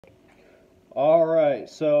All right,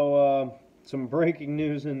 so some breaking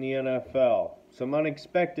news in the NFL. Some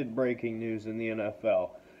unexpected breaking news in the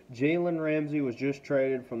NFL. Jalen Ramsey was just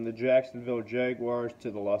traded from the Jacksonville Jaguars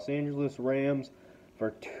to the Los Angeles Rams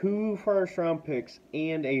for 2 first-round picks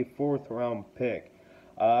and a fourth-round pick.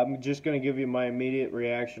 I'm just going to give you my immediate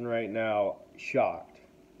reaction right now. Shocked.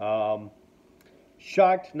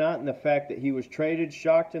 Shocked not in the fact that he was traded,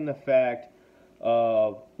 shocked in the fact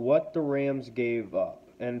of what the Rams gave up,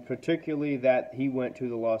 and particularly that he went to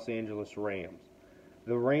the Los Angeles Rams.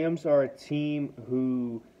 The Rams are a team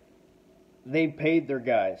who they've paid their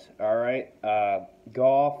guys, all right?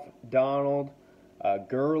 Goff, Donald,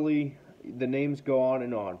 Gurley, the names go on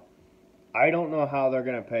and on. I don't know how they're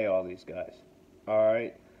going to pay all these guys, all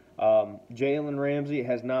right? Jalen Ramsey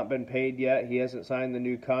has not been paid yet. He hasn't signed the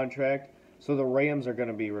new contract, so the Rams are going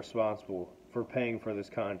to be responsible for paying for this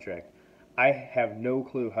contract. I have no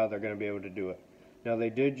clue how they're going to be able to do it. Now, they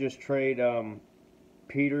did just trade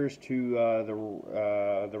Peters to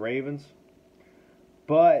the Ravens,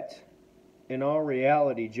 but in all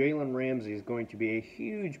reality, Jalen Ramsey is going to be a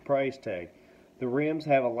huge price tag. The Rams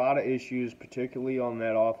have a lot of issues, particularly on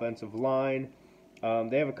that offensive line.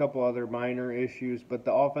 They have a couple other minor issues, but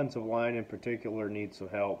the offensive line in particular needs some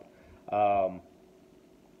help.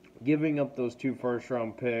 Giving up those 2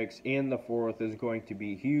 first-round picks and the fourth is going to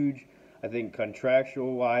be huge. I think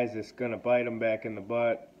contractual-wise, it's going to bite them back in the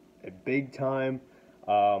butt at big time.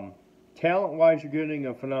 Talent-wise, you're getting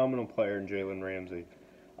a phenomenal player in Jalen Ramsey.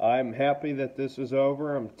 I'm happy that this is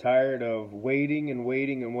over. I'm tired of waiting and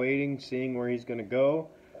waiting and waiting, seeing where he's going to go.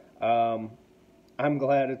 I'm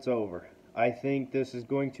glad it's over. I think this is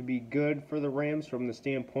going to be good for the Rams from the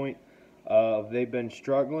standpoint of they've been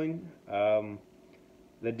struggling.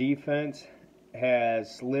 The defense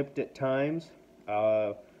has slipped at times.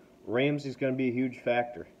 Ramsey's going to be a huge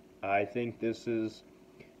factor. I think it's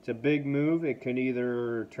a big move. It can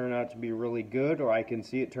either turn out to be really good, or I can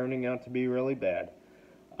see it turning out to be really bad.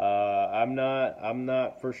 I'm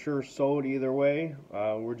not for sure sold either way.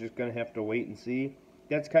 We're just going to have to wait and see.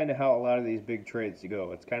 That's kind of how a lot of these big trades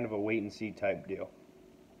go. It's kind of a wait and see type deal.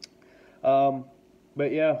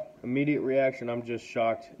 But yeah, immediate reaction. I'm just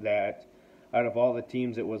shocked that out of all the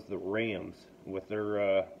teams, it was the Rams with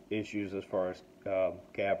their issues as far as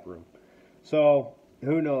cap room. So,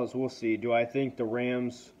 who knows? We'll see. Do I think the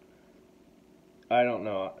Rams... I don't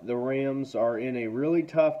know. The Rams are in a really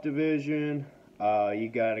tough division.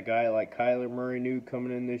 You got a guy like Kyler Murray new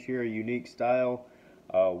coming in this year, a unique style.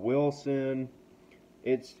 Wilson.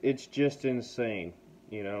 It's just insane,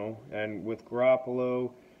 you know. And with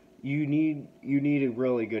Garoppolo, you need a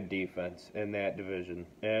really good defense in that division.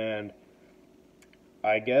 And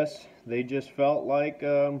I guess they just felt like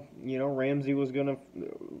Ramsey was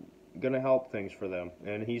gonna help things for them,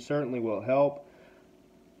 and he certainly will help.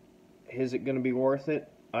 Is it gonna be worth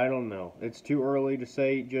it? I don't know. It's too early to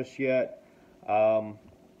say just yet.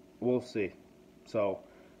 We'll see. So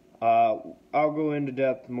I'll go into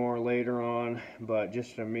depth more later on, but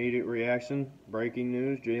just an immediate reaction. Breaking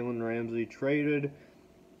news: Jalen Ramsey traded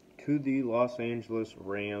to the Los Angeles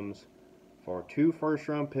Rams for 2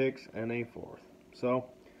 first-round picks and a fourth. So,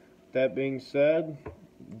 that being said,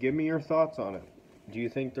 give me your thoughts on it. Do you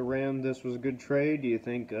think this was a good trade? Do you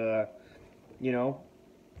think, do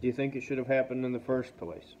you think it should have happened in the first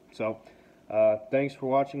place? So, thanks for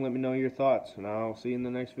watching. Let me know your thoughts, and I'll see you in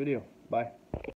the next video. Bye.